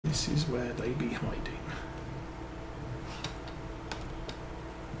This is where they be hiding.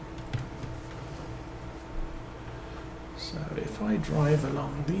 So if I drive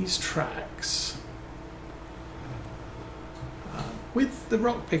along these tracks with the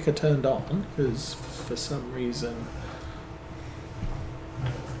rock picker turned on, because for some reason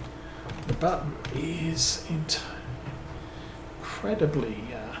the button is incredibly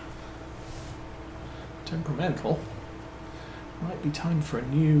temperamental, might be time for a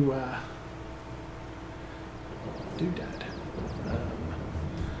new doodad.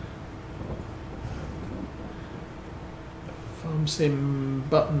 Farm sim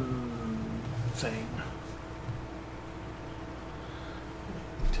button thing.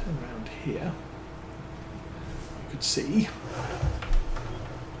 Turn around here. You could see.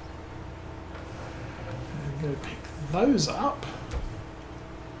 I'm going to pick those up.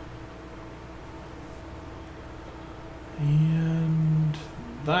 And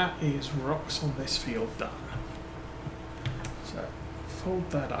that is rocks on this field done. So fold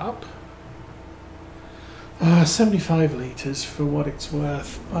that up. 75 litres for what it's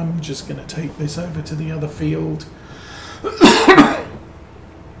worth. I'm just going to take this over to the other field. And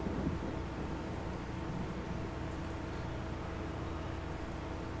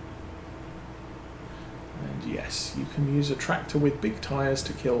yes, you can use a tractor with big tyres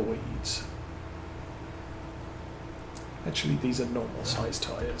to kill weeds. Actually, these are normal size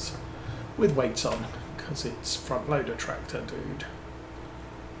tyres with weights on, because it's front loader tractor, dude.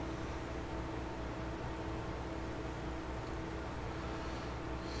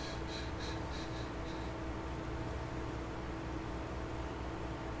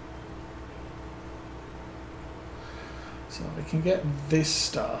 So I can get this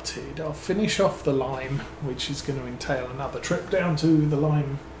started. I'll finish off the lime, which is going to entail another trip down to the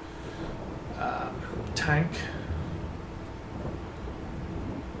lime tank.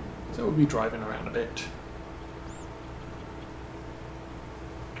 So we'll be driving around a bit.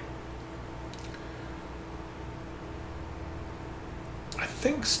 I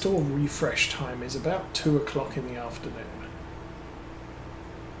think store refresh time is about 2 o'clock in the afternoon.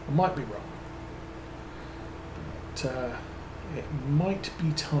 I might be wrong. But it might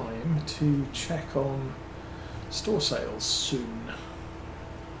be time to check on store sales soon.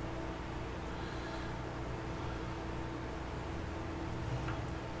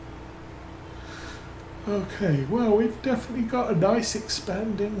 Okay, well, we've definitely got a nice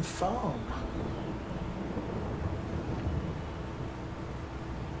expanding farm.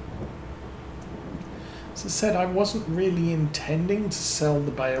 As I said, I wasn't really intending to sell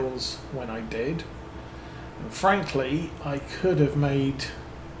the bales when I did. And frankly, I could have made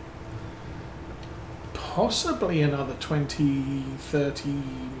possibly another 20, 30,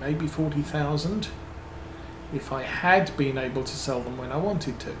 maybe 40,000 if I had been able to sell them when I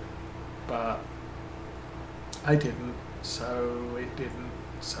wanted to. But I didn't, so it didn't,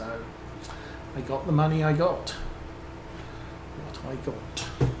 so I got the money I got. What I got.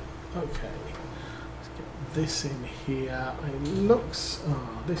 Okay, let's get this in here. It looks,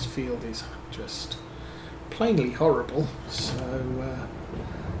 oh, this field is just plainly horrible, so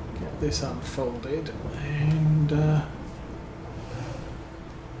get this unfolded and put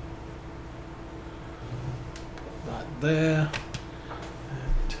that there.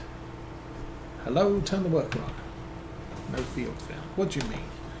 Hello, turn the worker on. No field found. What do you mean?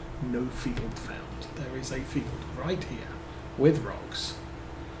 No field found. There is a field right here with rocks.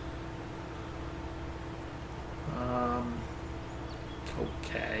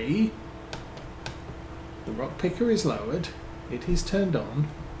 Okay. The rock picker is lowered. It is turned on.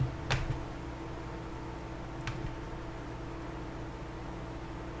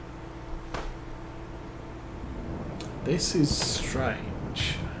 This is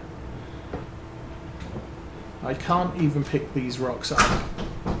strange. I can't even pick these rocks up.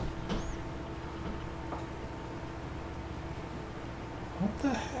 What the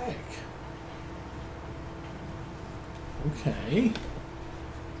heck? Okay.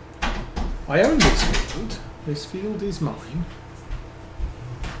 I own this field. This field is mine.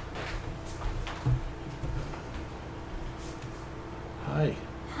 Hi.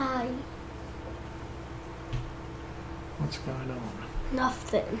 Hi. What's going on?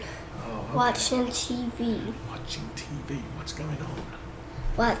 Nothing. Oh, okay. Watching TV. Watching TV. What's going on?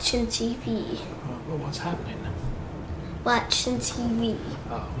 Watching TV. Well, what's happening? Watching TV.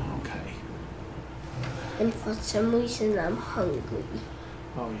 Oh, okay. And for some reason I'm hungry.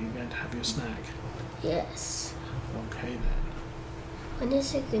 Oh, you're going to have your snack? Yes. Okay then. When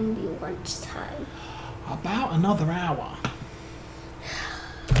is it going to be lunchtime? About another hour.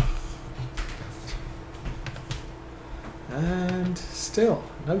 And still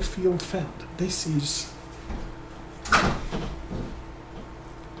no field found. This is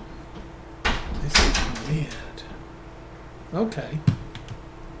weird. Okay.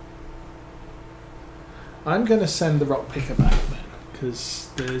 I'm going to send the rock picker back then, because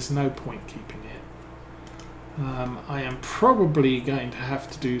there's no point keeping it. I am probably going to have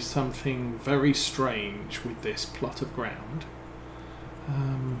to do something very strange with this plot of ground.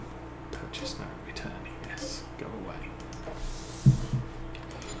 Purchase now, return, yes, go away.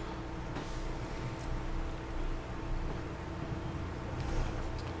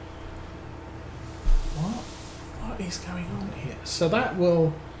 What is going on here? So that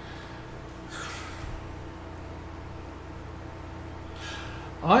will...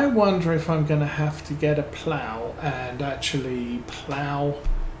 I wonder if I'm going to have to get a plough and actually plough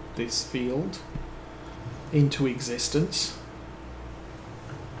this field into existence.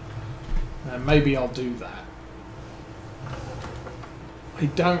 Maybe I'll do that. I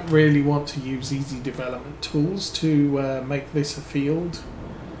don't really want to use easy development tools to make this a field,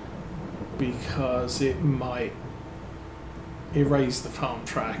 because it might erase the farm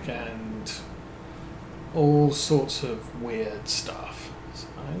track and all sorts of weird stuff.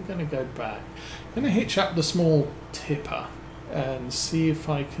 I'm going to go back. I'm going to hitch up the small tipper and see if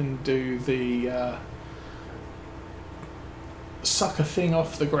I can do the sucker thing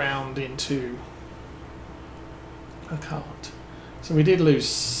off the ground into a cart. So we did lose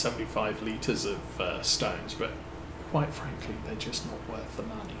 75 litres of stones, but quite frankly they're just not worth the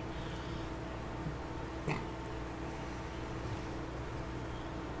money.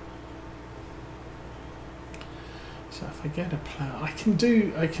 So if I get a plough, I could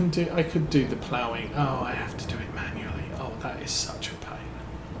do the ploughing. Oh, I have to do it manually. Oh, that is such a pain.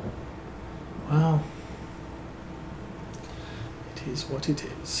 Well, it is what it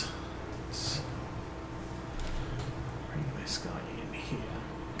is. Let's bring this guy in here,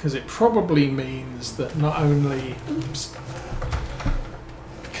 because it probably means that not only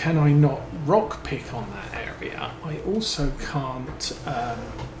can I not rock pick on that area, I also can't.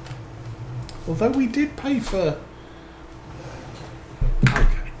 Although we did pay for.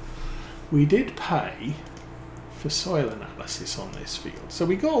 We did pay for soil analysis on this field. So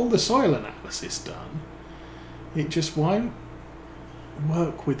we got all the soil analysis done. It just won't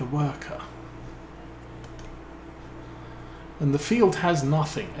work with the worker. And the field has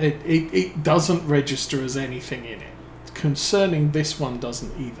nothing. It doesn't register as anything in it. Concerning this one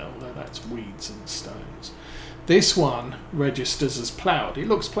doesn't either, although that's weeds and stones. This one registers as ploughed. It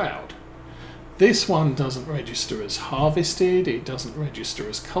looks ploughed. This one doesn't register as harvested, it doesn't register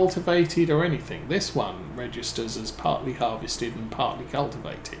as cultivated or anything. This one registers as partly harvested and partly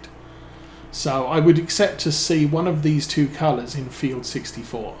cultivated. So I would accept to see one of these two colours in field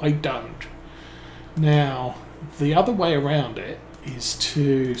 64. I don't. Now, the other way around it is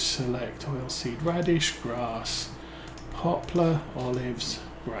to select oilseed radish, grass, poplar, olives,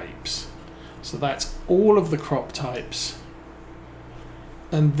 grapes. So that's all of the crop types.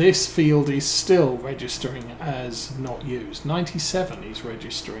 And this field is still registering as not used. 97 is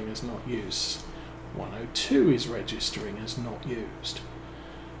registering as not used. 102 is registering as not used.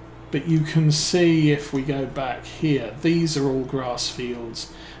 But you can see if we go back here, these are all grass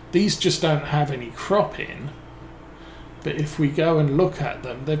fields. These just don't have any crop in. But if we go and look at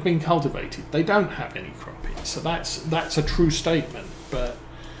them, they've been cultivated. They don't have any crop in. So that's a true statement. But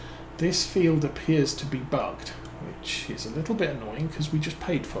this field appears to be bugged, which is a little bit annoying because we just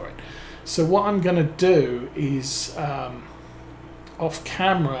paid for it. So what I'm going to do is, off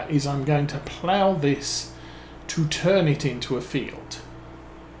camera, is I'm going to plough this to turn it into a field.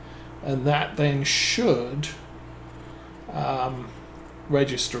 And that then should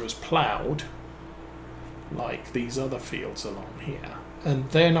register as ploughed, like these other fields along here. And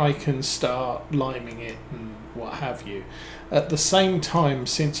then I can start liming it and what have you. At the same time,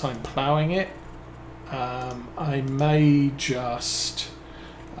 since I'm ploughing it, I may just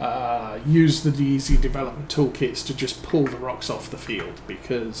use the easy development toolkits to just pull the rocks off the field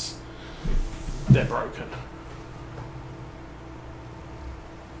because they're broken.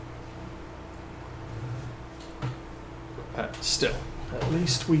 But still, at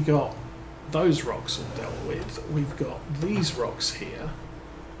least we got those rocks all dealt with. We've got these rocks here.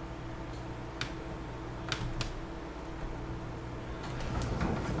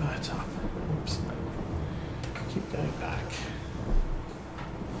 That up. Oops, no. Keep going back.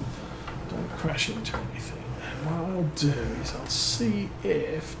 Don't crash into anything. And what I'll do is I'll see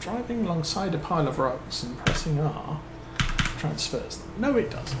if driving alongside a pile of rocks and pressing R transfers them. No,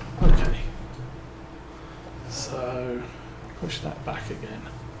 it doesn't. Okay. So push that back again.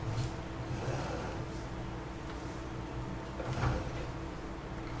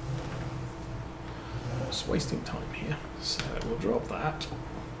 just wasting time here, so we'll drop that.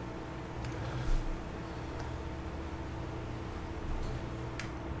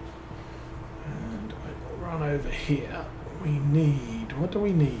 And I will run over here. We need, what do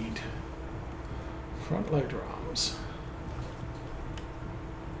we need? Front loader arms.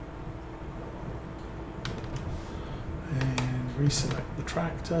 And reselect the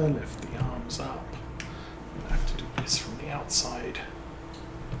tractor, lift the arms up. We'll have to do this from the outside.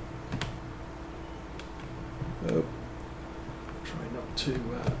 Oh, try not to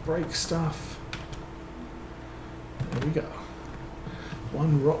break stuff. There we go.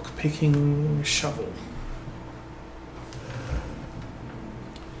 One rock picking shovel.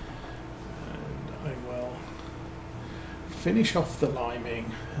 And I will finish off the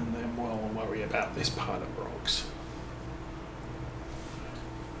liming and then we'll worry about this pile of rocks.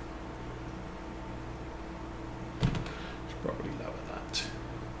 Should probably lower that.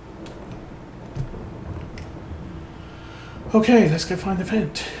 Okay, let's go find the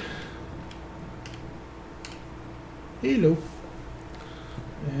vent. Hello.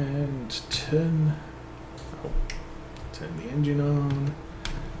 And turn the engine on,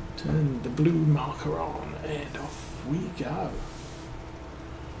 turn the blue marker on, and off we go.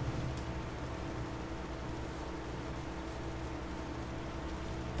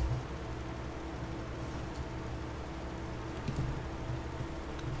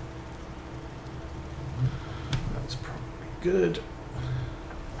 That's probably good.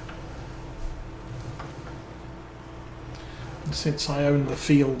 Since I own the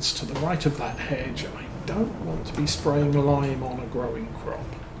fields to the right of that hedge, I don't want to be spraying lime on a growing crop.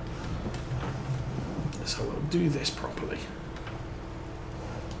 So we'll do this properly.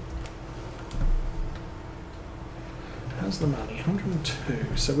 How's the money?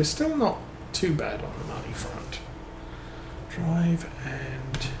 102. So we're still not too bad on the money front. Drive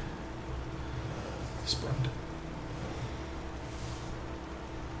and spread.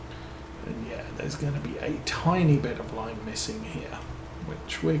 And yeah, there's going to be a tiny bit of line missing here,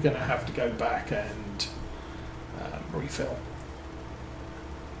 which we're going to have to go back and refill.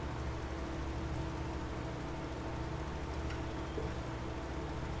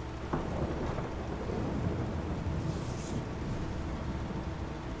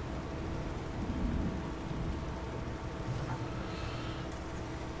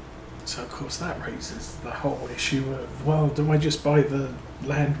 So of course that raises the whole issue of, well, do I just buy the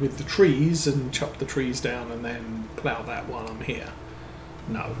land with the trees and chop the trees down and then plough that while I'm here?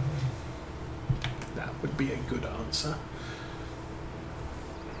 No. That would be a good answer.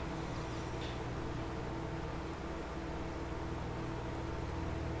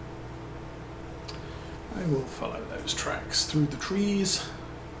 I will follow those tracks through the trees,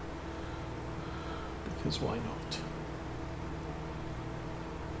 because why not?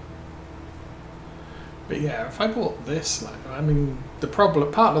 But yeah, if I bought this, like, I mean, the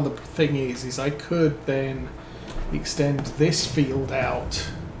problem, part of the thing is I could then extend this field out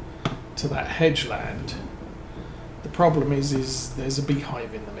to that hedgeland. The problem is there's a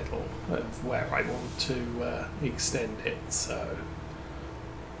beehive in the middle of where I want to extend it, so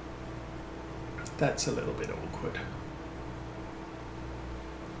that's a little bit awkward.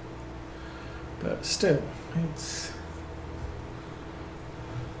 But still, it's...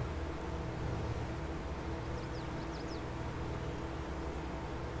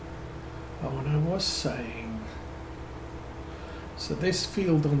 Oh, and I was saying, so this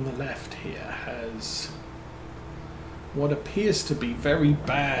field on the left here has what appears to be very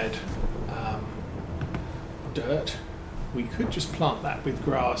bad dirt. We could just plant that with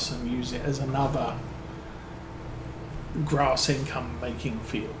grass and use it as another grass income making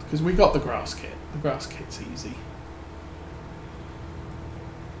field, because we got the grass kit. The grass kit's easy.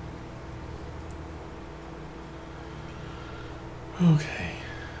 Okay.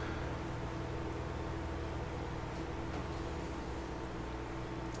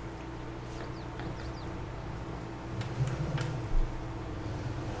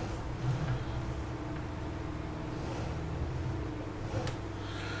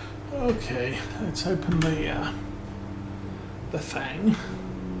 Okay, let's open the thing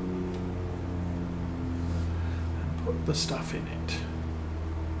and put the stuff in it.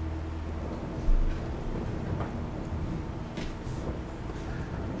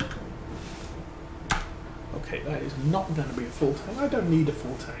 Okay, that is not going to be a full tank. I don't need a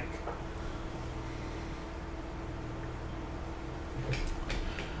full tank.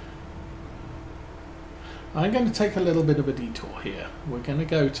 I'm going to take a little bit of a detour here. We're going to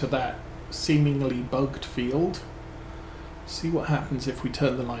go to that seemingly bugged field. See what happens if we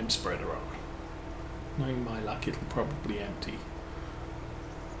turn the lime spreader on. Knowing my luck, it'll probably empty.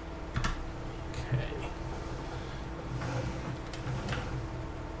 Okay.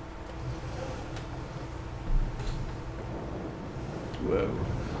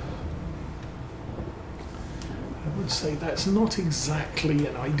 say that's not exactly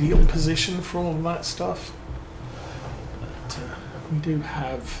an ideal position for all of that stuff, but we do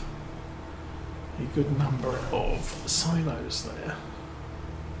have a good number of silos there.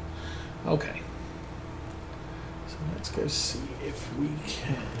 Okay, so let's go see if we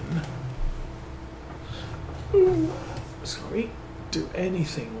can do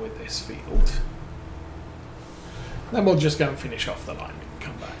anything with this field. Then we'll just go and finish off the line and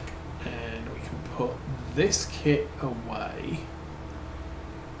come back, and we can put this kit away.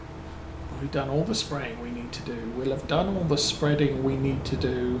 We've done all the spraying we need to do. We'll have done all the spreading we need to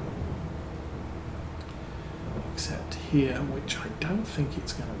do, except here, which I don't think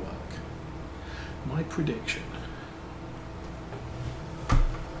it's going to work. My prediction.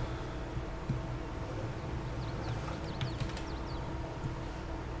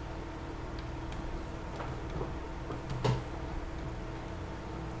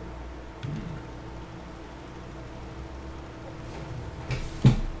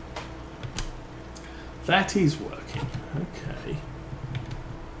 That is working. Okay.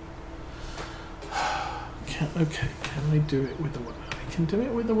 Can I do it with the worker? I can do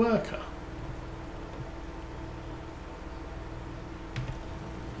it with the worker.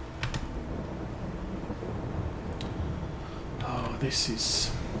 Oh, this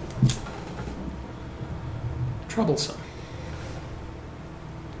is troublesome.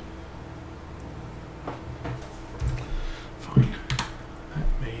 Fine.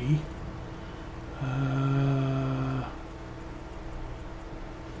 Let me.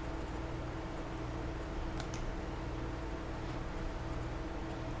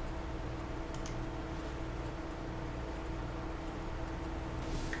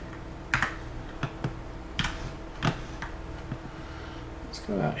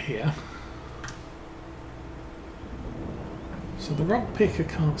 Go out here. So the rock picker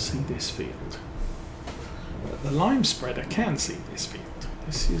can't see this field, but the lime spreader can see this field.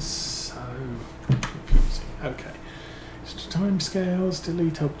 This is so confusing. Okay, so time scales,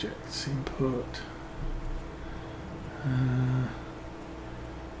 delete objects, input,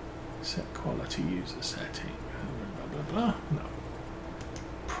 set quality user setting, blah blah blah. No,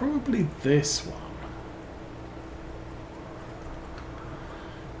 probably this one.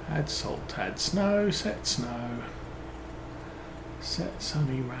 Add salt, add snow, set sunny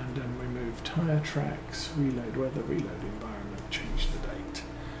random, remove tire tracks, reload weather, reload environment, change the date.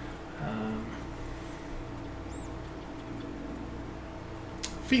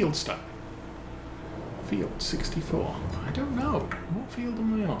 Field stone. Field 64. I don't know. What field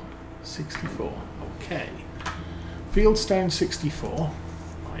am I on? 64. Okay. Field stone 64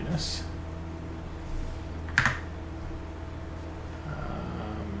 minus.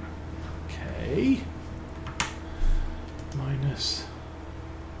 Minus.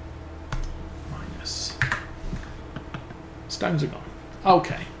 Stones are gone.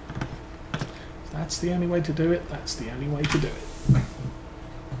 Okay. If that's the only way to do it, that's the only way to do it.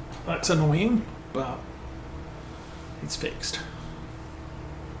 That's annoying, but it's fixed.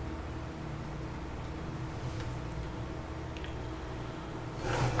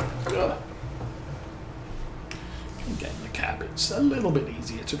 Ugh. Can get in the cab. It's a little bit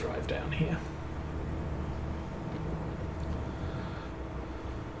easier to drive down here.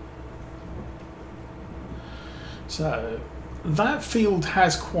 So that field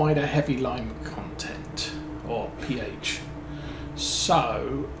has quite a heavy lime content, or pH.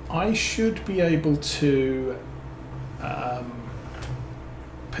 So I should be able to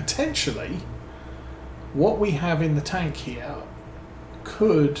potentially, what we have in the tank here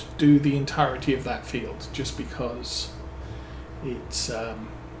could do the entirety of that field, just because it's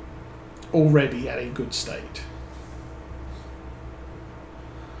already at a good state.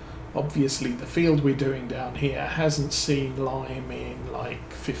 Obviously, the field we're doing down here hasn't seen lime in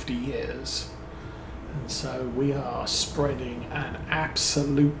like 50 years. And so we are spreading an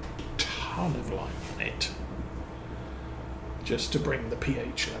absolute ton of lime on it, just to bring the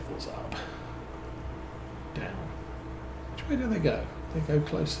pH levels up. Down. Which way do they go? They go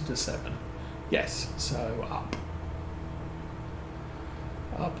closer to 7. Yes, so up.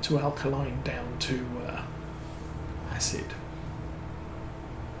 Up to alkaline, down to acid.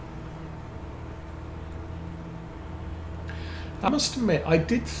 I must admit, I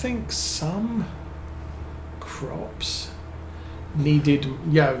did think some crops needed,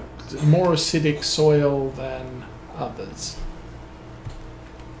 more acidic soil than others.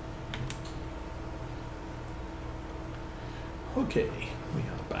 Okay, we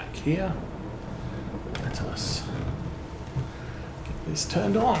are back here. Let us get this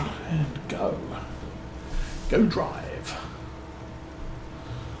turned on and go. Go drive.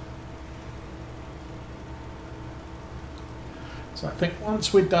 So I think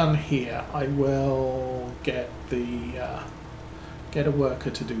once we're done here, I will get a worker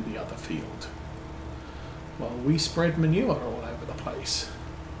to do the other field. Well, we spread manure all over the place.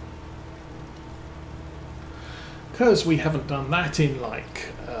 Because we haven't done that in like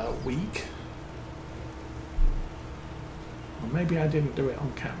a week. Or maybe I didn't do it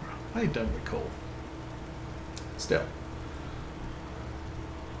on camera. I don't recall. Still.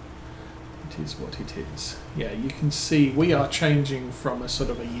 It is what it is. Yeah, you can see we are changing from a sort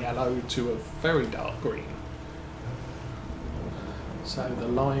of a yellow to a very dark green. So the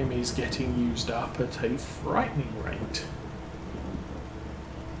lime is getting used up at a frightening rate.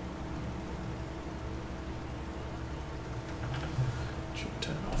 Should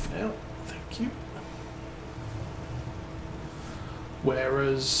turn off now. Thank you.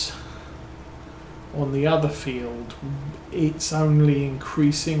 Whereas on the other field, it's only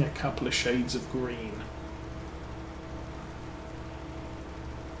increasing a couple of shades of green.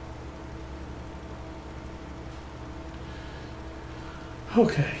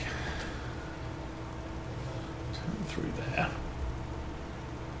 Okay. Turn through there.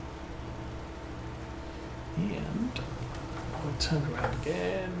 And I'll turn around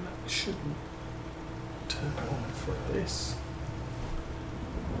again. Shouldn't turn on for this.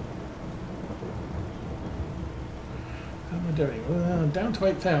 How am I doing? Down to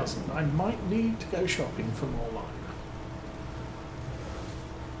 8,000. I might need to go shopping for more lime.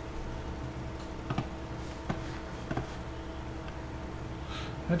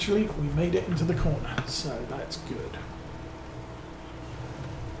 Actually, we made it into the corner, so that's good.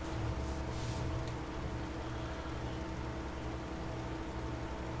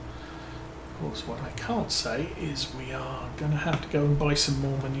 Of course, what I can't say is we are going to have to go and buy some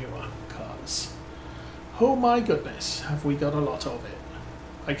more manure, because, oh my goodness, have we got a lot of it.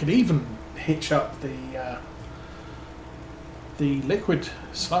 I could even hitch up the liquid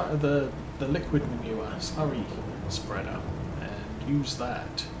manure slurry spreader and use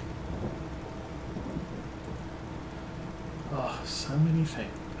that. Oh, so many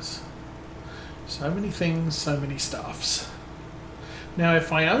things. So many things, so many stuffs. Now,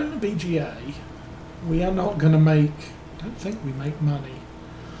 if I own the BGA, we are not going to make, I don't think we make money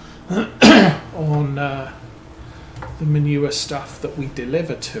on the manure stuff that we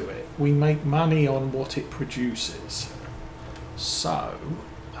deliver to it. We make money on what it produces. So,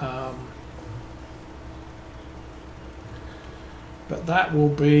 but that will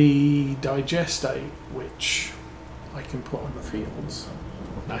be digestate, which I can put on the fields.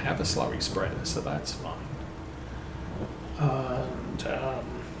 And I have a slurry spreader, so that's fine. And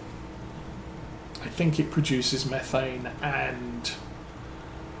I think it produces methane and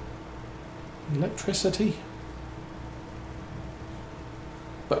electricity.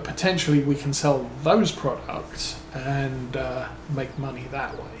 But potentially we can sell those products and make money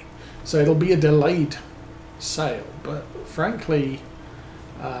that way. So it'll be a delayed sale, but frankly,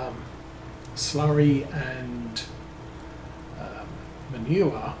 slurry and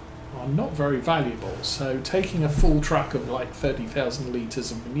manure are not very valuable. So taking a full truck of like 30,000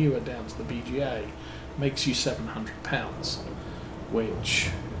 litres of manure down to the BGA makes you £700, which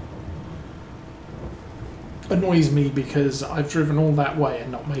annoys me because I've driven all that way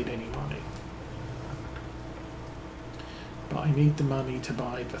and not made any money. But I need the money to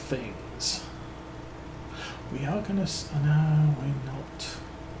buy the things. We are going to... No, we're not.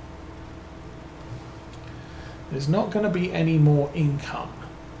 There's not going to be any more income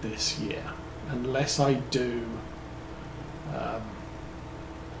this year unless I do the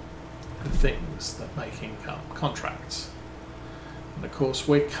things that make income, contracts. And of course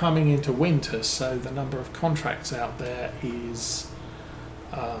we're coming into winter, so the number of contracts out there is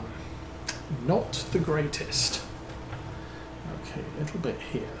not the greatest. Okay, a little bit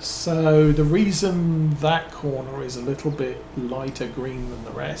here. So the reason that corner is a little bit lighter green than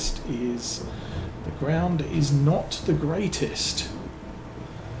the rest is the ground is not the greatest.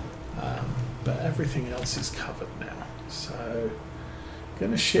 But everything else is covered now. So I'm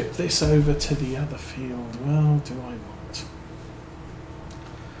going to ship this over to the other field. Well, do I want?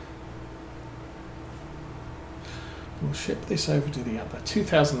 We'll ship this over to the other.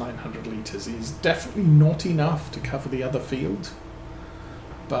 2,900 litres is definitely not enough to cover the other field,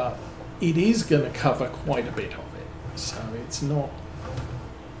 but it is going to cover quite a bit of it. So it's not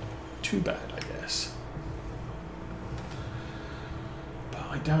too bad, I guess.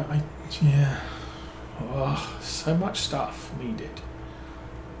 But yeah. Oh, so much stuff needed.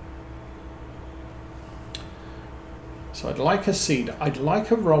 So I'd like a seeder. I'd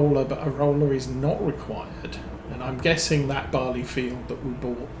like a roller, but a roller is not required. And I'm guessing that barley field that we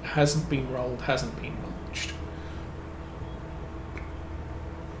bought hasn't been rolled, hasn't been mulched.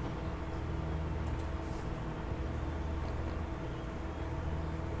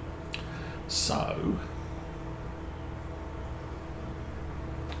 So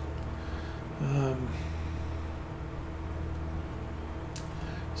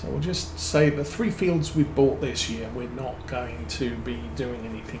so we'll just say the 3 fields we've bought this year we're not going to be doing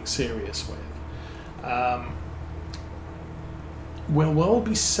anything serious with. We'll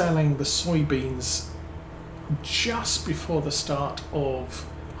be selling the soybeans just before the start of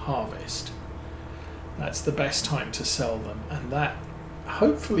harvest. That's the best time to sell them, and that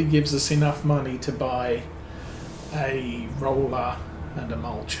hopefully gives us enough money to buy a roller and a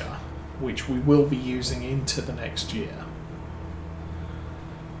mulcher, which we will be using into the next year.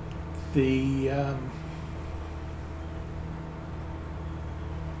 We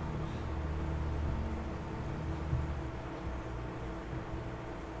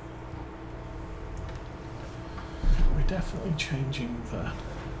definitely changing the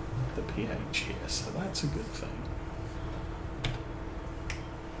pH here, so that's a good thing.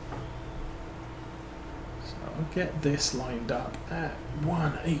 So I'll get this lined up at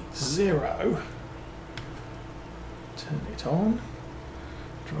 180. Turn it on,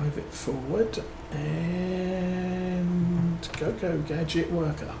 drive it forward, and go gadget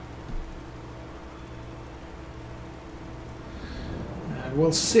worker.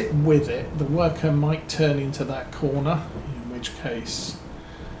 We'll sit with it. The worker might turn into that corner, in which case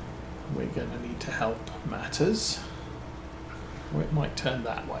we're going to need to help matters. Or it might turn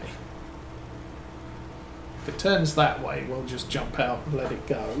that way. If it turns that way, we'll just jump out and let it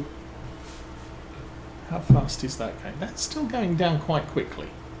go. How fast is that going? That's still going down quite quickly.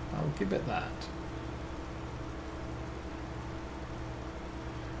 I'll give it that.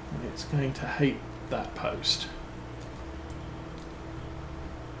 And it's going to hate that post.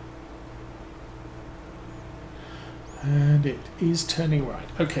 And it is turning right.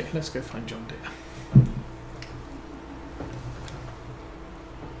 Okay, let's go find John Deere.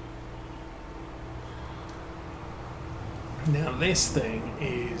 Now this thing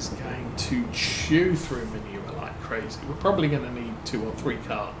is going to chew through manure like crazy. We're probably going to need 2 or 3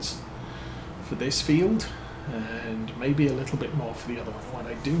 carts for this field, and maybe a little bit more for the other one.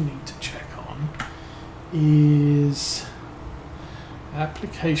 What I do need to check on is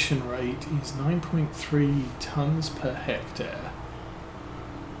application rate is 9.3 tons per hectare.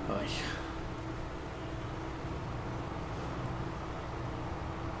 Oy.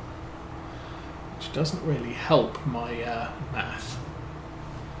 Which doesn't really help my math.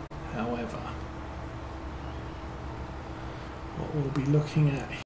 However, what we'll be looking at